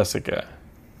 Jessica,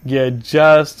 you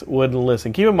just wouldn't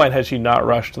listen. Keep in mind, had she not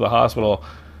rushed to the hospital,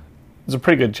 there's a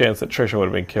pretty good chance that Trish would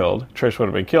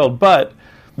have been killed. But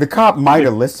the cop might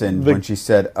have listened when she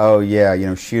said, oh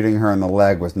yeah, shooting her in the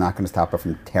leg was not going to stop her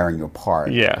from tearing you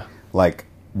apart. Yeah. Like,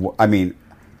 I mean...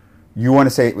 You want to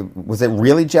say, was it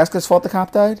really Jessica's fault the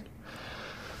cop died?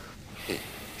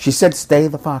 She said, stay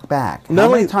the fuck back.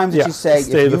 How many times did she say,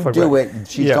 if you do it,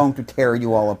 she's going to tear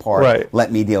you all apart. Right.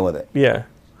 Let me deal with it. Yeah.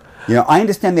 I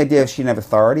understand the idea of she didn't have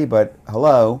authority, but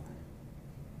hello,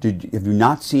 have you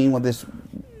not seen what this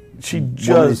woman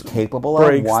is capable of?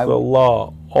 Breaks the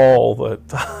law all the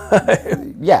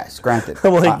time. Yes, granted.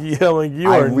 I'm like, you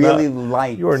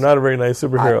are not a very nice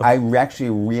superhero. I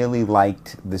actually really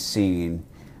liked the scene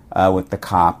with the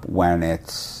cop when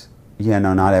it's,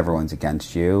 not everyone's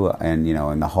against you, and,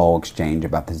 and the whole exchange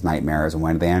about his nightmares, and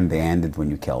when they ended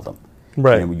when you killed him.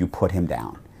 Right. When you put him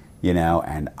down,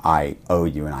 and I owe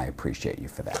you and I appreciate you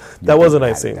for that. That was a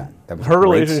nice scene. Her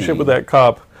relationship with that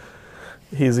cop,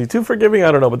 is he too forgiving?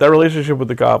 I don't know, but that relationship with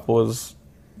the cop was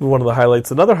one of the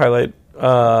highlights. Another highlight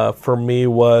for me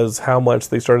was how much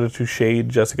they started to shade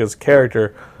Jessica's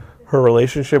character. Her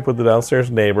relationship with the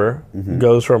downstairs neighbor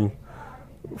goes from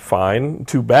fine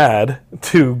to bad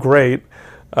to great.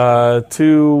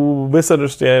 to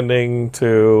misunderstanding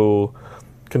to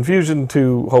confusion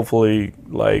to hopefully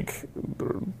like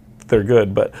they're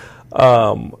good, but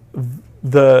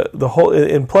the whole,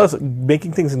 and plus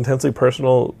making things intensely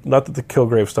personal, not that the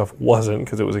Kilgrave stuff wasn't,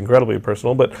 because it was incredibly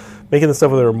personal, but making the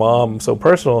stuff with her mom so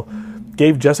personal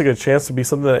gave Jessica a chance to be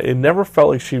something that it never felt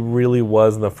like she really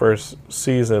was in the first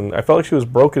season. I felt like she was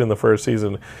broken in the first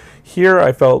season. Here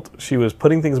I felt she was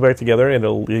putting things back together, and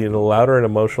it allowed her an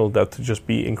emotional depth to just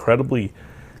be incredibly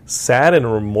sad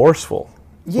and remorseful.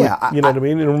 Yeah. Like, you know what I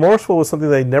mean? And remorseful was something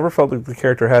that I never felt like the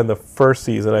character had in the first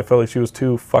season. I felt like she was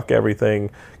too fuck everything,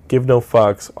 give no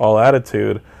fucks, all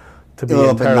attitude. To be a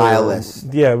little bit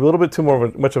nihilist. Yeah, a little bit too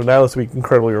much of a nihilist to be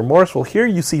incredibly remorseful. Here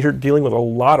you see her dealing with a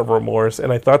lot of remorse,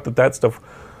 and I thought that stuff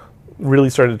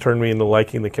really started to turn me into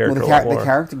liking the character a lot more. The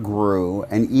character grew,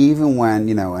 and even when,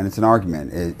 and it's an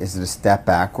argument, is it a step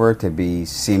backward to be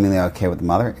seemingly okay with the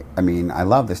mother? I mean, I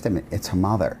love this statement. It's her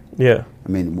mother. Yeah. I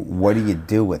mean, what do you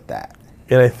do with that?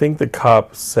 And I think the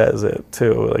cop says it,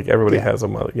 too. Like, everybody has a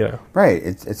mother, Right.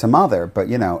 It's a mother, but,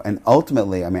 and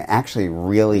ultimately, I mean, I actually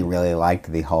really, really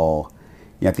liked the whole,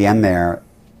 at the end there,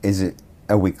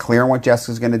 are we clear on what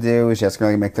Jessica's going to do? Is Jessica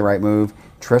going to make the right move?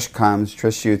 Trish comes,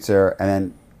 Trish shoots her, and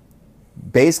then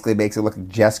basically makes it look like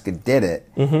Jessica did it.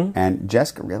 Mm-hmm. And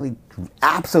Jessica really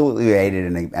absolutely aided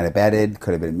and abetted,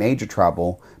 could have been in major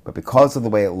trouble, but because of the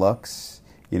way it looks...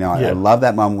 I love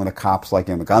that moment when the cops, the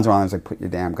guns are on, it's like, put your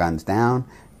damn guns down.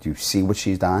 Do you see what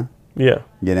she's done? Yeah.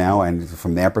 And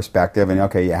from their perspective, and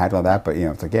okay, you had all that, but,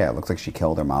 it's like, it looks like she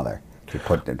killed her mother. She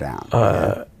put her down.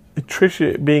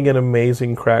 Trish being an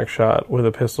amazing crack shot with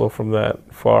a pistol from that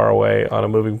far away on a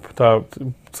moving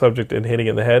subject and hitting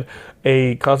in the head,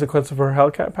 a consequence of her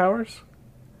Hellcat powers?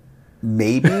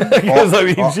 Maybe.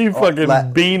 Because, she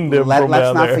fucking beamed him from down there.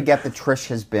 Let's not forget that Trish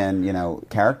has been,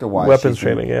 character-wise... Weapons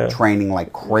training, training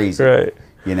like crazy. Right.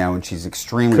 And she's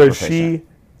extremely proficient. Because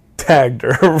she tagged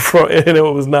her, and it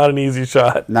was not an easy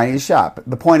shot. Not an easy shot. But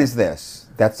the point is this.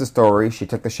 That's the story. She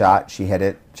took the shot. She hit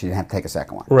it. She didn't have to take a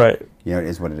second one. Right. It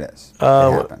is what it is. It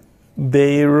happened.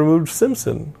 They removed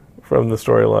Simpson from the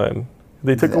storyline.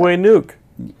 They took away Nuke.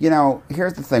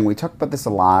 Here's the thing. We talk about this a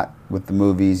lot with the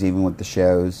movies, even with the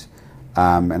shows.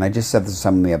 And I just said this to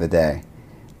someone the other day.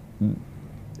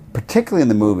 Particularly in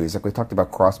the movies, like we talked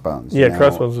about Crossbones. Yeah,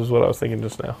 Crossbones is what I was thinking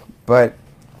just now. But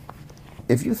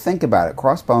if you think about it,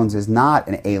 Crossbones is not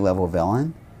an A-level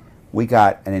villain. We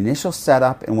got an initial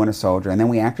setup in Winter Soldier, and then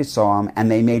we actually saw him, and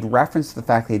they made reference to the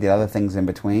fact that he did other things in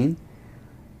between.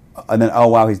 And then, oh,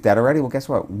 wow, he's dead already? Well, guess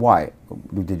what? Why?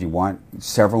 Did you want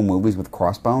several movies with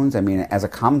Crossbones? I mean, as a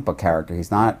comic book character,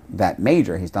 he's not that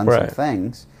major. He's done some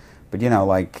things. But,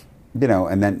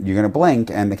 and then you're going to blink,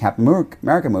 and the Captain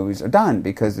America movies are done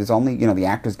because there's only, the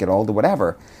actors get old or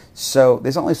whatever. So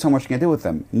there's only so much you can do with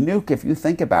them. Nuke, if you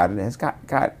think about it, has got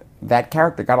that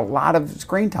character got a lot of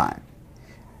screen time.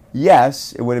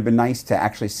 Yes, it would have been nice to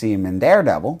actually see him in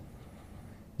Daredevil,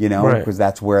 because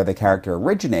that's where the character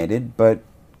originated, but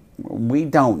we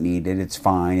don't need it. It's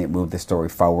fine. It moved the story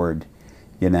forward.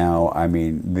 I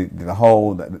mean, the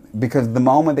whole... Because the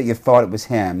moment that you thought it was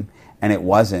him, and it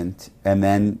wasn't, and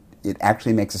then... It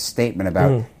actually makes a statement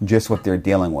about just what they're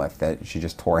dealing with, that she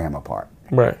just tore him apart.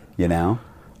 Right. So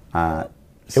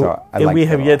and we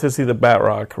have yet to see the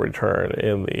Batroc return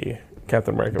in the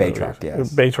Captain America Batroc,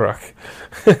 movies. yes.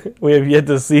 Batroc. We have yet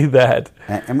to see that.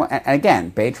 And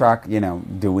again,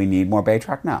 Batroc, do we need more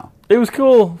Batroc? No. It was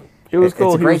cool. It was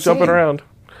cool. He was jumping around.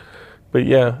 But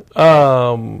yeah.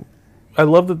 I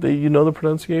love that the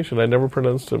pronunciation. I never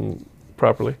pronounced him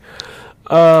properly.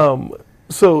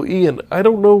 So, Ian, I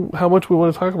don't know how much we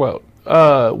want to talk about.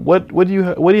 What do you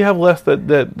have left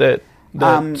that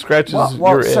scratches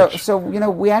your itch? So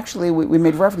we actually we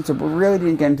made reference to, but we really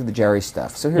didn't get into the Jerry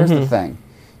stuff. So here's the thing,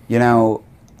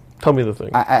 Tell me the thing.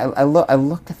 I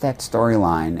looked at that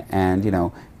storyline, and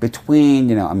between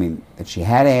that she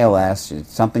had ALS, she had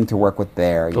something to work with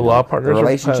there. The law partnership, the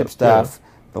relationship stuff,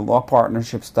 the law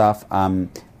partnership stuff.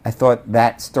 I thought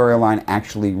that storyline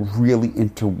actually really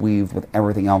interweaved with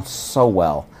everything else so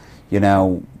well.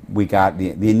 We got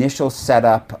the initial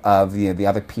setup of the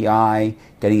other PI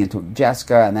getting into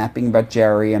Jessica, and that being about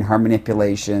Jerry and her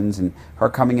manipulations, and her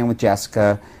coming in with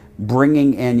Jessica,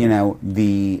 bringing in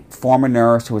the former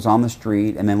nurse who was on the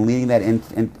street, and then leading that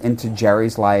into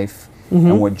Jerry's life,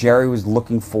 and what Jerry was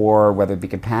looking for, whether it be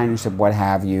companionship, what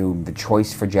have you, the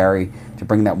choice for Jerry to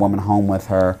bring that woman home with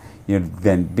her.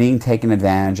 Then being taken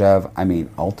advantage of. I mean,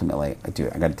 ultimately,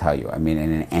 dude, I got to tell you,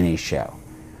 in any show,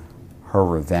 her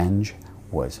revenge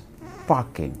was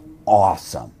fucking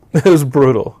awesome. It was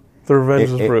brutal. The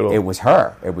revenge was brutal. It was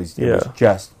her. It was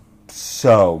just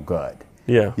so good.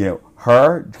 Yeah.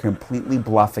 her completely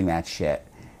bluffing that shit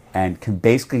and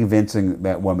basically convincing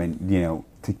that woman,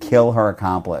 to kill her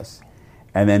accomplice,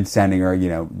 and then sending her, to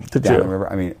down jail. the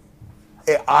river. I mean,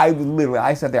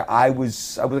 I sat there. I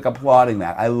was like applauding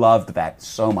that. I loved that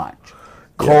so much.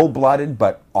 Cold-blooded,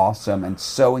 but awesome, and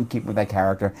so in keeping with that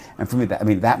character. And for me,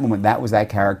 that moment, that was that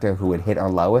character who had hit her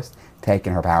lowest,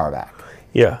 taking her power back.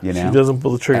 Yeah, she doesn't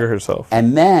pull the trigger herself.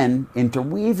 And then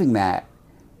interweaving that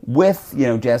with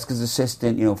Jessica's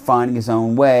assistant, finding his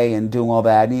own way and doing all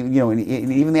that, and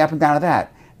even the up and down of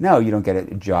that. No, you don't get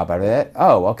a job out of it.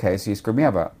 Oh, okay, so you screwed me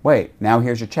over. Wait, now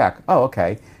here's your check. Oh,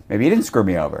 okay, maybe you didn't screw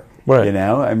me over.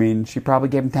 Right. She probably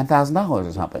gave him $10,000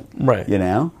 or something. Right.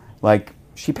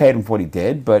 She paid him for what he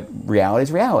did, but reality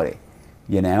is reality.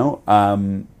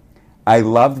 I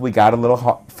loved we got a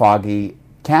little Foggy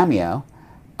cameo.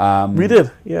 We did,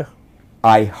 yeah.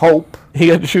 I hope he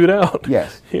got chewed out.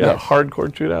 Yes, he got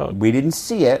hardcore chewed out. We didn't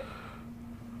see it,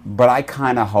 but I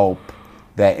kind of hope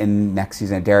that in next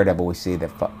season of Daredevil we see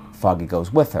that Foggy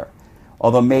goes with her.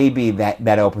 Although maybe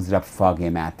that opens it up for Foggy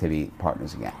and Matt to be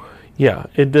partners again. Yeah,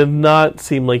 it did not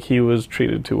seem like he was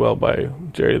treated too well by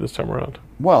Jerry this time around.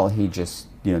 Well, he just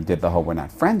did the whole "we're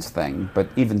not friends" thing, but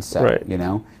even so, right.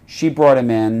 She brought him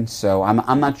in, so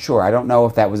I'm not sure. I don't know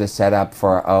if that was a setup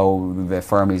for the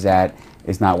firm he's at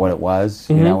is not what it was,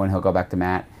 and he'll go back to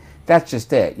Matt. That's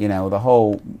just it, the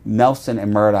whole Nelson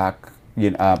and Murdoch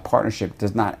partnership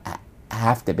does not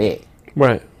have to be.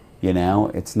 Right.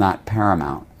 It's not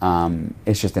paramount.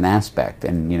 It's just an aspect,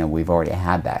 and we've already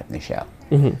had that in the show.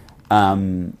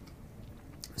 Mm-hmm.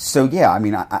 So yeah,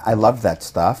 I love that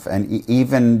stuff, and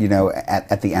even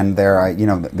at the end there,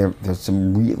 there's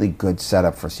some really good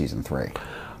setup for season 3.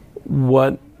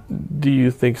 What do you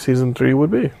think season 3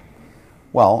 would be?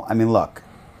 Well, look,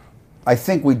 I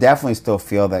think we definitely still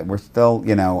feel that we're still,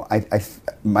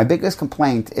 my biggest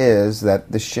complaint is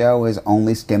that the show has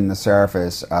only skimmed the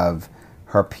surface of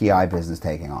her PI business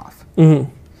taking off. Mm-hmm.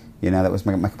 That was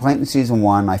my complaint in season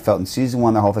 1. I felt in season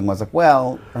 1 the whole thing was like,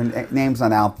 well, her name's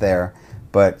not out there.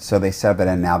 But so they said that,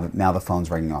 and now the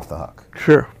phone's ringing off the hook.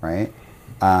 Sure. Right.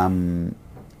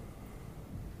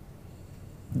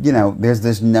 There's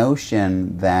this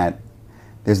notion that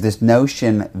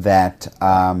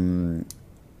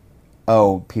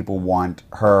people want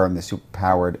her and the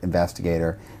superpowered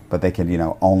investigator, but they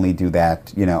can only do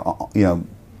that.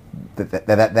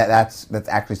 That's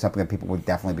actually something that people would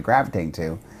definitely be gravitating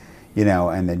to.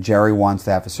 And that Jerry wants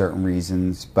that for certain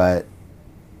reasons, but.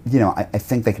 I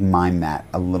think they can mime that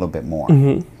a little bit more,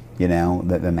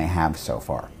 than they have so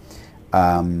far.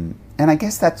 And I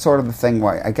guess that's sort of the thing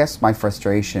why I guess my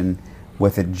frustration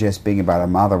with it just being about a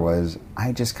mother was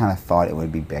I just kind of thought it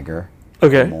would be bigger,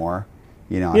 more.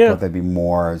 I thought there'd be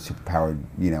more superpowered,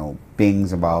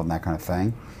 beings involved in that kind of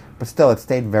thing. But still, it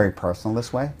stayed very personal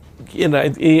this way. And I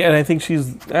think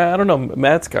I don't know,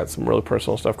 Matt's got some really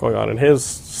personal stuff going on in his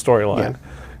storyline. Yeah.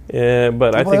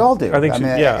 But I think they all do. I think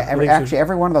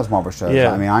every one of those Marvel shows.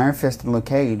 Yeah. Iron Fist and Luke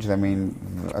Cage.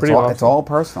 It's all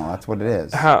personal. That's what it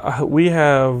is. We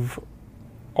have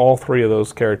all 3 of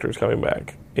those characters coming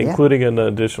back, including an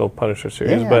additional Punisher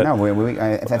series.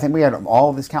 I think we had all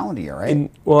of this calendar year, right?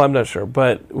 I'm not sure,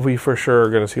 but we for sure are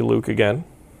going to see Luke again.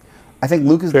 I think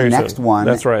Luke is the next one.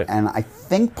 That's right. And I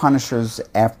think Punisher's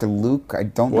after Luke. I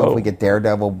don't know if we get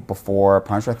Daredevil before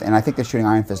Punisher. And I think they're shooting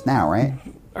Iron Fist now, right?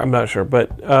 I'm not sure, but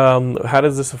how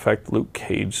does this affect Luke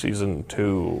Cage season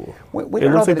 2? It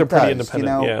looks like they're pretty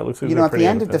independent. It looks like at the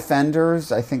end of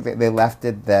Defenders, I think that they left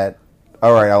it that,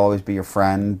 all right, I'll always be your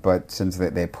friend, but since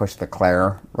they pushed the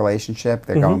Claire relationship,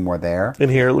 they're going more there.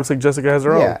 And here, it looks like Jessica has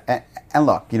her own. Yeah, and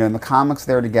look, in the comics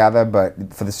they're together,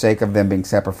 but for the sake of them being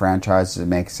separate franchises, it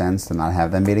makes sense to not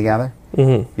have them be together.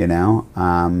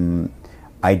 Mm-hmm.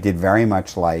 I did very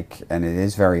much like, and it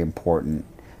is very important,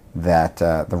 that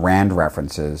the Rand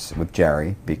references with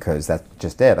Jerry, because that's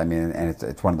just it. And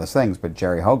it's one of those things. But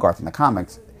Jerry Hogarth in the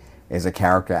comics is a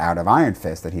character out of Iron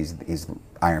Fist that he's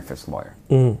Iron Fist's lawyer.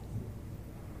 Mm.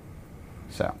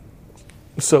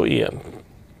 So Ian,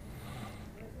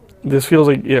 this feels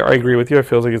like I agree with you. It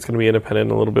feels like it's going to be independent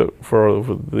a little bit for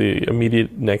the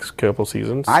immediate next couple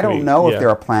seasons. I don't know if there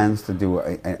are plans to do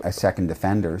a second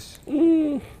Defenders.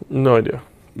 No idea.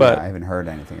 But I haven't heard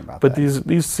anything about that. But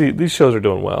these shows are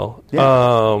doing well.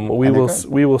 Yeah.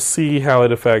 We will see how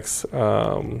it affects,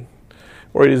 or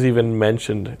it is even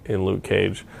mentioned in Luke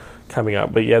Cage coming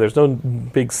out. But yeah, there's no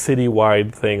big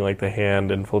citywide thing like the Hand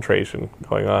infiltration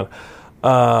going on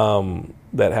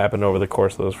that happened over the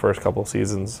course of those first couple of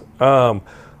seasons. All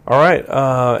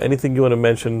right. Anything you want to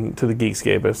mention to the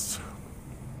Geekscapists?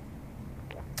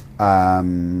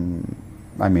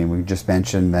 We just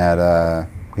mentioned that.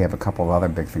 We we have a couple of other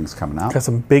big things coming up. Got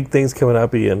some big things coming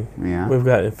up, Ian. Yeah. We've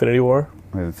got Infinity War.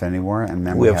 We have Infinity War, and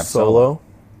then We have Solo.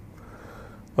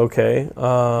 Okay.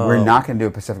 We're not going to do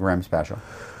a Pacific Rim special.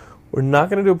 We're not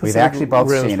going to do a Pacific We've actually both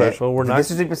Rim seen special. it. We're not. This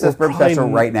is a Pacific Rim special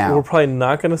right now. We're probably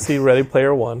not going to see Ready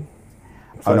Player One.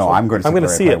 Oh no, I'm going to see. I'm going to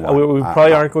see it. We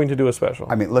probably aren't going to do a special.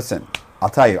 I mean, listen. I'll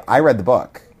tell you. I read the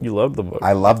book. You love the book.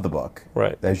 I love the book.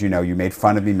 Right. As you know, you made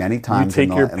fun of me many times. You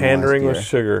take your pandering with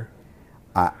sugar.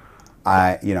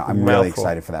 I'm really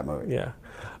excited for that movie. Yeah.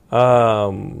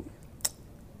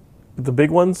 The big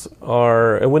ones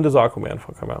are. And when does Aquaman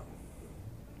come out?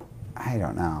 I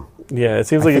don't know. Yeah, it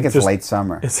seems I like think it's just, late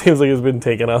summer. It seems like it's been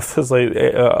taken off this late.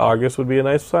 August would be a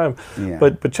nice time. Yeah.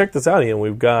 But check this out, Ian.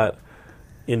 We've got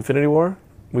Infinity War,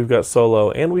 we've got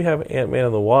Solo, and we have Ant-Man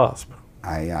and the Wasp.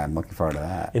 I'm looking forward to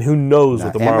that. And who knows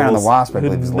what the Marvel... Ant-Man and the Wasp, I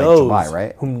believe, is late July,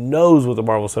 right? Who knows what the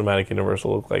Marvel Cinematic Universe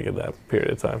will look like in that period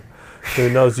of time? Who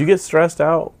knows? Do you get stressed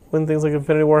out when things like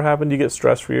Infinity War happen? Do you get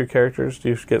stressed for your characters? Do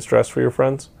you get stressed for your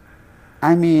friends?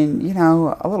 I mean,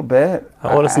 a little bit.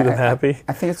 I want to see them happy.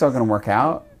 I think it's all going to work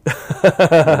out.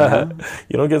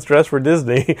 You don't get stressed for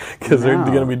Disney because they're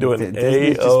going to be doing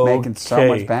Disney's just making so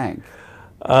much bank.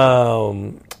 All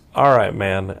right,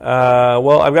 man.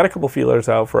 Well, I've got a couple feelers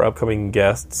out for upcoming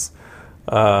guests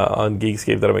on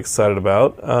Geekscape that I'm excited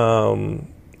about.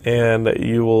 And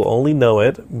you will only know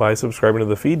it by subscribing to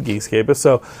the feed Geekscape.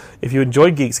 So if you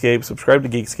enjoyed Geekscape, subscribe to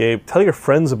Geekscape. Tell your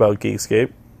friends about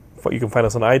Geekscape. You can find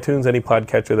us on iTunes, any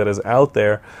podcatcher that is out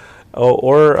there.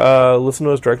 Or listen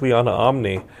to us directly on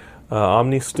Omni.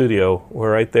 Omni Studio.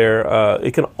 We're right there.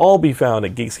 It can all be found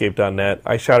at Geekscape.net.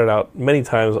 I shout it out many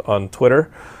times on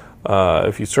Twitter.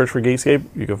 If you search for Geekscape,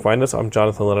 you can find us. I'm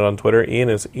Jonathan Leonard on Twitter. Ian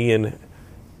is Ian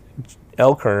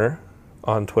L. Kerner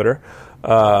on Twitter.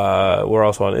 We're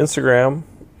also on Instagram,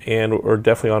 and we're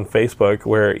definitely on Facebook,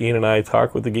 where Ian and I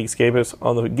talk with the Geekscapists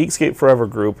on the Geekscape Forever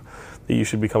group that you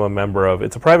should become a member of.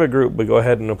 It's a private group, but go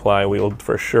ahead and apply. We will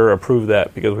for sure approve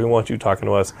that because we want you talking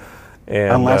to us.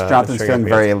 And, unless Jonathan's feeling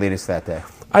very elitist that day.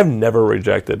 I've never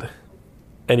rejected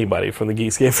anybody from the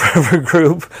Geekscape Forever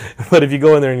group, but if you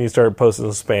go in there and you start posting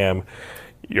spam,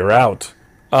 you're out.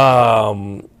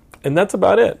 And that's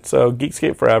about it. So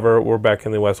Geekscape Forever, we're back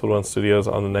in the Westwood One Studios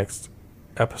on the next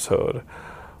episode.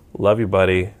 Love you,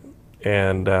 buddy,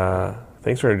 and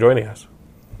thanks for joining us.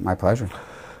 My pleasure.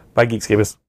 Bye, Geekscapists.